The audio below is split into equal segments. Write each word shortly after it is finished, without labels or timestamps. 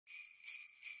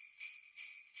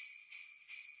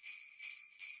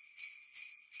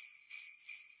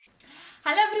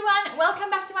Hello everyone, welcome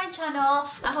back to my channel.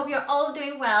 I hope you're all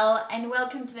doing well and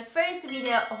welcome to the first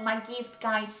video of my gift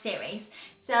guide series.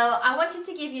 So I wanted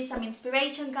to give you some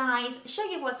inspiration, guys, show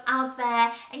you what's out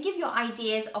there and give you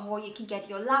ideas of what you can get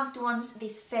your loved ones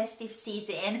this festive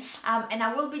season. And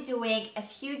I will be doing a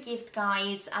few gift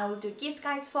guides. I will do gift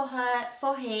guides for her,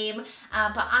 for him,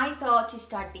 but I thought to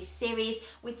start this series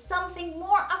with something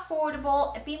more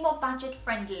affordable, a bit more budget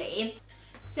friendly.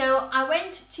 So I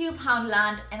went to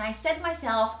Poundland and I set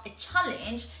myself a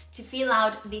challenge to fill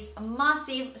out this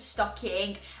massive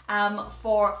stocking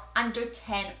for under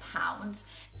 £10.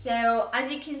 So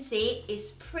as you can see,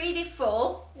 it's pretty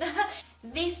full.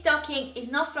 This stocking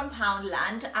is not from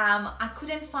Poundland. I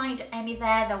couldn't find any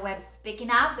there that were big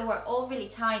enough. They were all really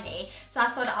tiny. So I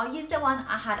thought I'll use the one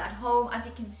I had at home. As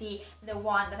you can see, the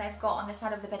one that I've got on the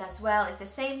side of the bed as well is the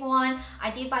same one.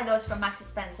 I did buy those from Max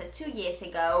Spencer 2 years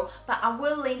ago, but I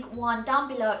will link one down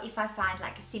below if I find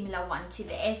like a similar one to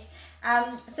this.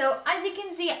 So as you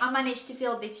can see, I managed to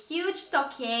fill this huge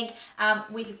stocking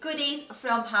with goodies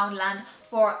from Poundland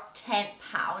for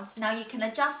 £10. Now you can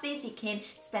adjust this, you can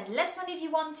spend less money if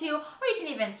you want to, or you can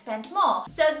even spend more.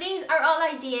 So these are all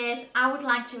ideas I would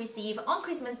like to receive on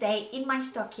Christmas Day in my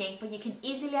stocking, but you can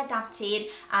easily adapt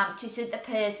it to suit the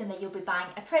person that you'll be buying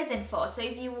a present for. So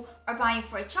if you are buying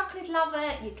for a chocolate lover,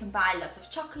 you can buy lots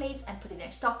of chocolates and put in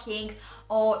their stockings,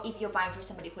 or if you're buying for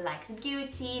somebody who likes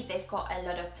beauty, they've got a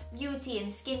lot of beauty and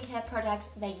skincare products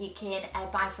that you can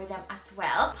buy for them as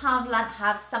well. Poundland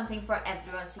have something for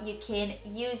everyone, so you can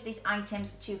use these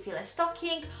items to fill a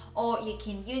stocking, or you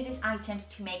can use these items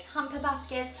to make hamper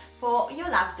baskets for your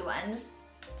loved ones.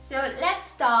 So let's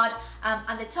start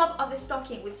at the top of the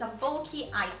stocking with some bulky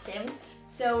items.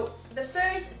 So the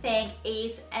first thing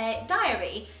is a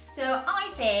diary. So I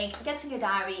think getting a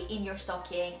diary in your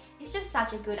stocking is just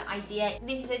such a good idea.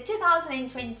 This is a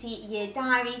 2020 year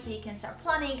diary, so you can start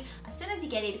planning as soon as you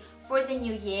get it for the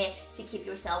new year to keep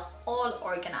yourself all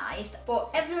organized.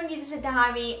 But everyone uses a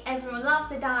diary, everyone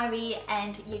loves a diary,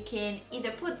 and you can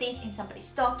either put this in somebody's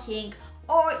stocking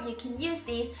or you can use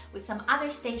this with some other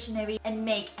stationery and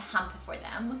make a hamper for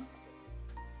them.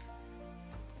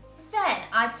 Then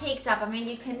I picked up,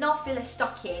 you cannot fill a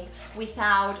stocking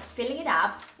without filling it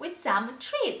up with some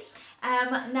treats.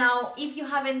 Now, if you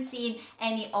haven't seen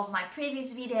any of my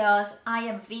previous videos, I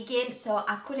am vegan, so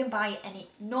I couldn't buy any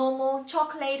normal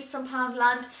chocolate from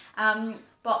Poundland,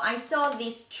 but I saw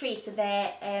these treats,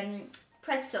 they're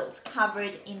pretzels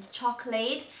covered in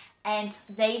chocolate, and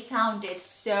they sounded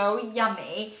so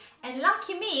yummy. And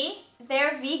lucky me,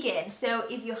 they're vegan. So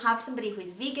if you have somebody who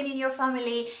is vegan in your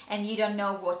family and you don't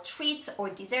know what treats or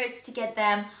desserts to get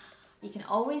them, you can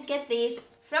always get these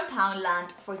from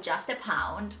Poundland for just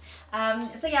 £1.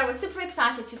 So yeah, I was super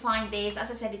excited to find this.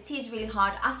 As I said, it is really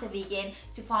hard as a vegan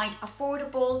to find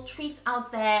affordable treats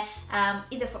out there,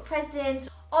 either for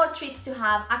presents or treats to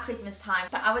have at Christmas time.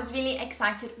 But I was really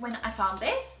excited when I found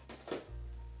this.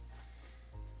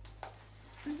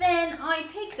 Then I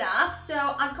picked up, so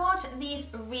I got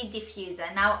this reed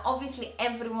diffuser. Now obviously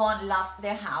everyone loves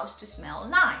their house to smell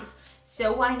nice,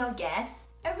 so why not get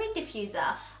a reed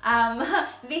diffuser?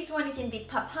 This one is in the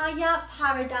Papaya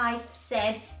Paradise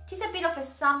scent. It is a bit of a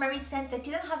summery scent. They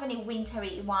didn't have any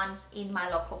wintry ones in my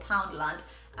local Poundland,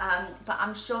 but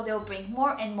I'm sure they'll bring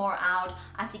more and more out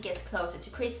as it gets closer to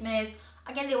Christmas.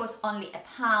 Again, there was only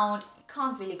 £1. You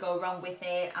can't really go wrong with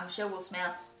it. I'm sure it will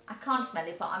smell, I can't smell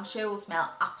it, but I'm sure it will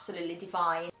smell absolutely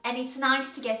divine. And it's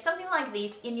nice to get something like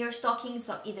this in your stocking,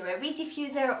 so either a reed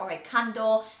diffuser or a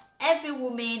candle. Every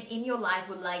woman in your life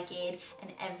will like it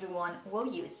and everyone will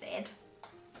use it.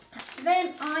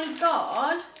 Then I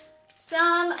got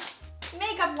some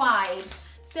makeup wipes.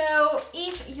 So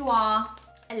if you are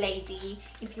a lady,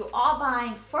 if you are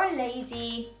buying for a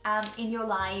lady in your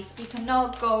life, you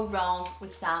cannot go wrong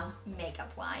with some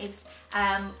makeup wipes.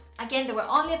 Again, they were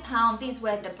only £1. These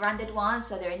were the branded ones,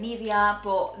 so they're Nivea,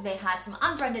 but they had some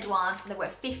unbranded ones that were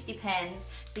 50p,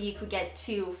 so you could get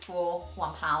 2 for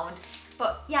 £1.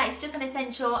 But yeah, it's just an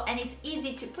essential and it's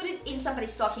easy to put it in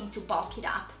somebody's stocking to bulk it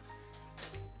up.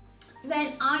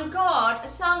 Then I got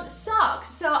some socks.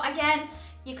 So again,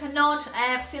 you cannot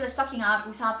fill a stocking out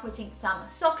without putting some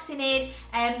socks in it.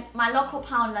 My local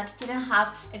Poundland didn't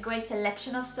have a great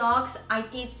selection of socks. I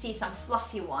did see some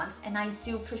fluffy ones and I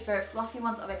do prefer fluffy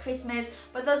ones over Christmas,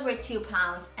 but those were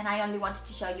 £2 and I only wanted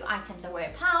to show you items that were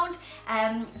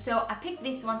 £1. So I picked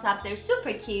these ones up. They're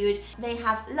super cute. They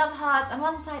have love hearts on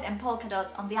one side and polka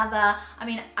dots on the other.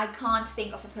 I can't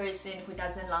think of a person who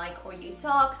doesn't like or use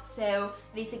socks, so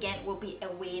this again will be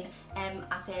a win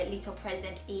as a little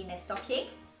present in a stocking.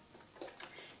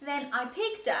 Then I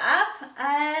picked up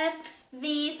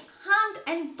this hand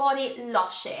and body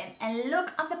lotion, and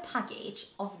look at the package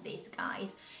of this,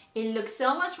 guys. It looks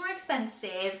so much more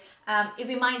expensive. It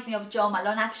reminds me of Jo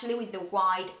Malone actually, with the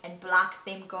white and black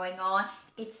theme going on.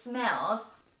 It smells,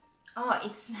 oh,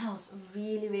 it smells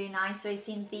really, really nice. So it's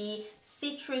in the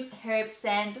citrus herb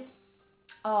scent.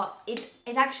 Oh, it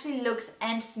actually looks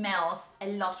and smells a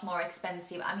lot more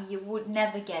expensive. I mean, you would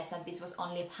never guess that this was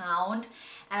only £1.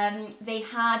 They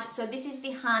had, so this is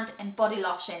the hand and body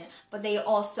lotion, but they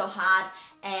also had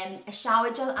a shower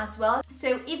gel as well.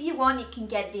 So if you want, you can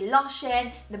get the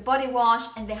lotion, the body wash,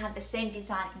 and they had the same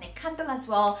design in a candle as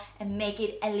well, and make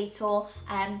it a little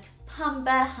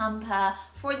hamper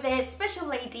for the special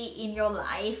lady in your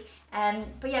life.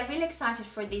 But yeah, really excited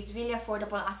for this, really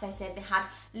affordable. As I said, they had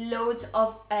loads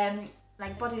of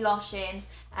like body lotions.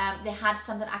 They had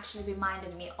some that actually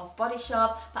reminded me of Body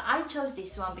Shop, but I chose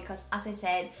this one because, as I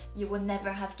said, you would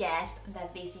never have guessed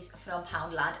that this is from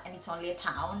Poundland, and it's only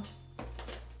 £1.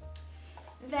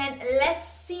 Then let's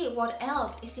see what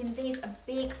else is in this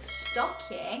big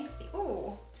stocking.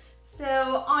 Ooh.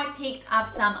 So I picked up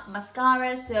some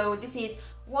mascara. So this is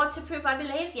waterproof, I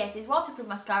believe. Yes, it's waterproof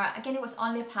mascara. Again, it was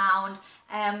only £1.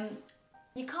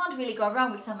 You can't really go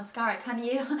wrong with some mascara, can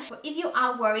you? But if you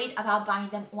are worried about buying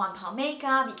them £1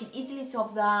 makeup, you can easily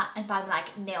swap that and buy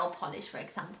like nail polish, for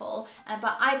example.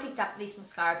 But I picked up this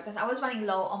mascara because I was running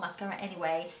low on mascara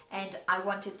anyway, and I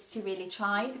wanted to really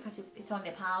try because it's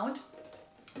only £1.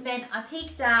 Then I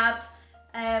picked up,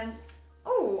 I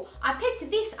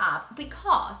picked this up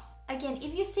because, again,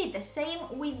 if you see the same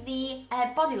with the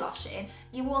body lotion,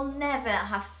 you will never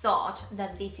have thought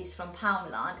that this is from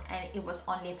Poundland, and it was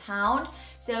only £1.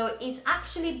 So it's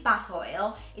actually bath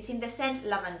oil. It's in the scent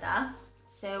lavender.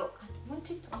 So I want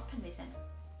to open this and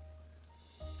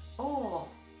oh,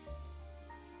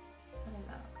 let's have a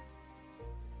look.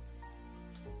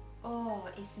 Oh,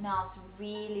 it smells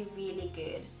really, really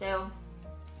good. So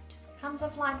it just comes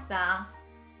off like that,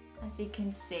 as you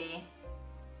can see.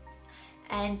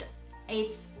 And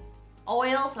it's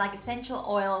oils, like essential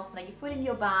oils that you put in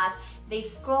your bath.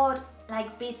 They've got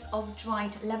like bits of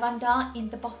dried lavender in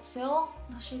the bottle.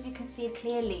 I'm not sure if you can see it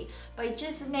clearly, but it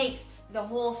just makes the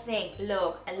whole thing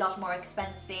look a lot more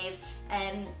expensive,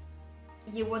 and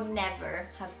you would never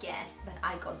have guessed that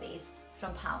I got this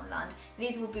from Poundland.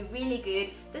 This would be really good.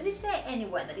 Does it say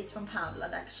anywhere that it's from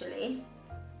Poundland actually?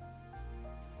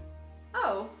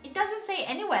 Oh, it doesn't say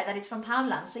anywhere that it's from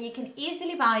Poundland, so you can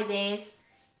easily buy this.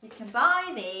 You can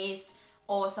buy this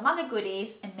or some other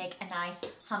goodies and make a nice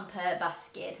hamper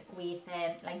basket with,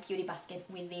 like beauty basket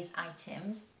with these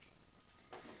items.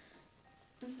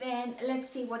 Then let's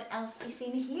see what else is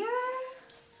in here.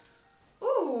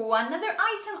 Ooh, another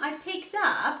item I picked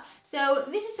up. So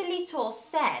this is a little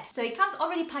set. So it comes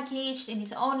already packaged in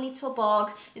its own little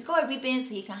box. It's got a ribbon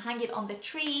so you can hang it on the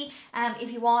tree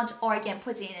if you want, or again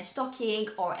put it in a stocking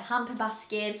or a hamper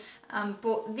basket.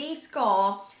 But this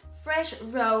got fresh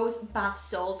rose bath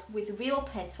salt with real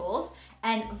petals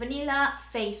and vanilla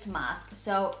face mask.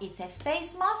 So it's a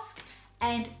face mask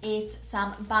and it's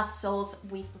some bath salts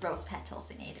with rose petals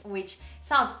in it, which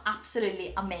sounds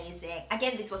absolutely amazing.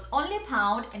 Again, this was only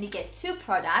 £1 and you get 2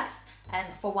 products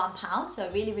for £1, so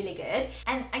really, really good.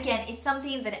 And again, it's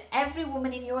something that every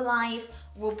woman in your life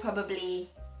will probably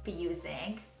be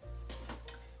using.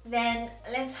 Then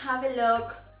let's have a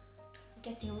look.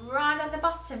 Getting right at the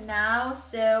bottom now.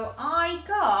 So I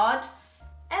got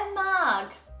a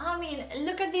mug. I mean,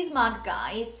 look at this mug,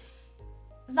 guys.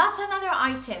 That's another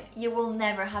item you will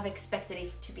never have expected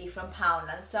it to be from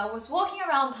Poundland. So I was walking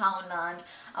around Poundland,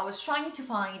 I was trying to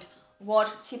find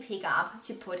what to pick up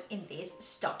to put in this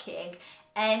stocking,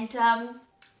 and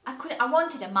I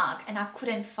wanted a mug and I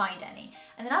couldn't find any.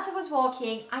 And then as I was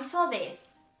walking, I saw this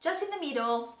just in the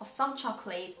middle of some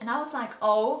chocolates, and I was like,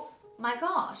 oh my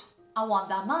god, I want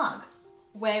that mug.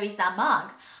 Where is that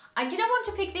mug? I didn't want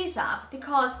to pick this up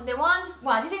because I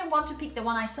didn't want to pick the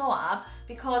one I saw up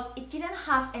because it didn't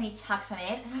have any tags on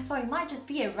it, and I thought it might just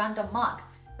be a random mug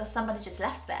that somebody just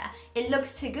left there. It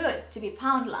looks too good to be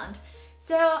Poundland.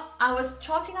 So I was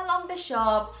trotting along the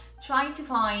shop trying to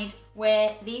find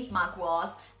where this mug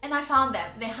was, and I found them.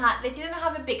 They didn't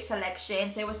have a big selection,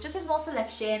 so it was just a small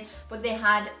selection, but they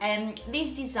had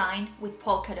this design with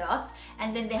polka dots,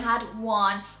 and then they had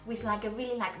one with like a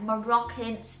really like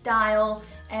Moroccan style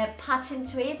pattern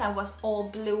to it that was all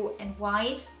blue and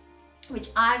white, which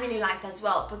I really liked as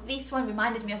well. But this one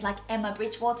reminded me of like Emma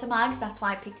Bridgewater mugs, that's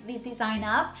why I picked this design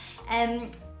up.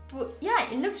 But yeah,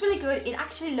 it looks really good. It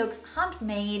actually looks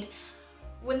handmade.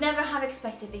 Would never have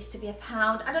expected this to be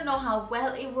 £1. I don't know how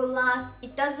well it will last.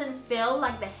 It doesn't feel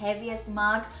like the heaviest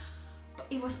mug, but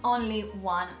it was only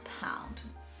 £1.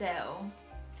 So,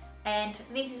 and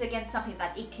this is again something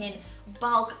that it can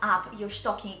bulk up your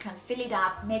stocking, it can fill it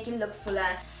up, make it look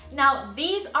fuller. Now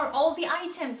these are all the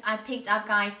items I picked up,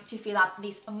 guys, to fill up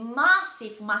this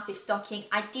massive stocking.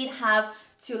 I did have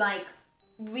to like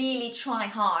really try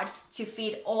hard to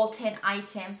fit all 10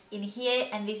 items in here,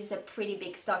 and this is a pretty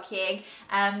big stocking.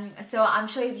 So I'm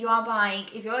sure if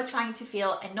you're trying to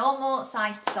fill a normal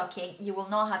sized stocking, you will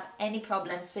not have any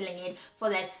problems filling it for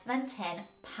less than £10.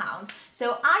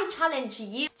 So I challenge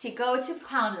you to go to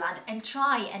Poundland and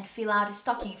try and fill out a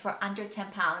stocking for under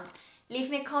 £10. Leave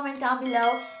me a comment down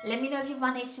below. Let me know if you've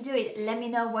managed to do it. Let me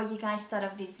know what you guys thought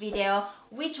of this video.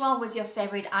 Which one was your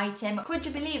favorite item? Could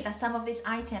you believe that some of these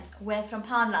items were from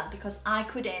Poundland? Because I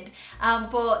couldn't.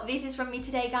 But this is from me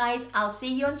today, guys. I'll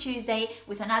see you on Tuesday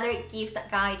with another gift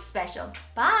guide special.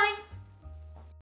 Bye!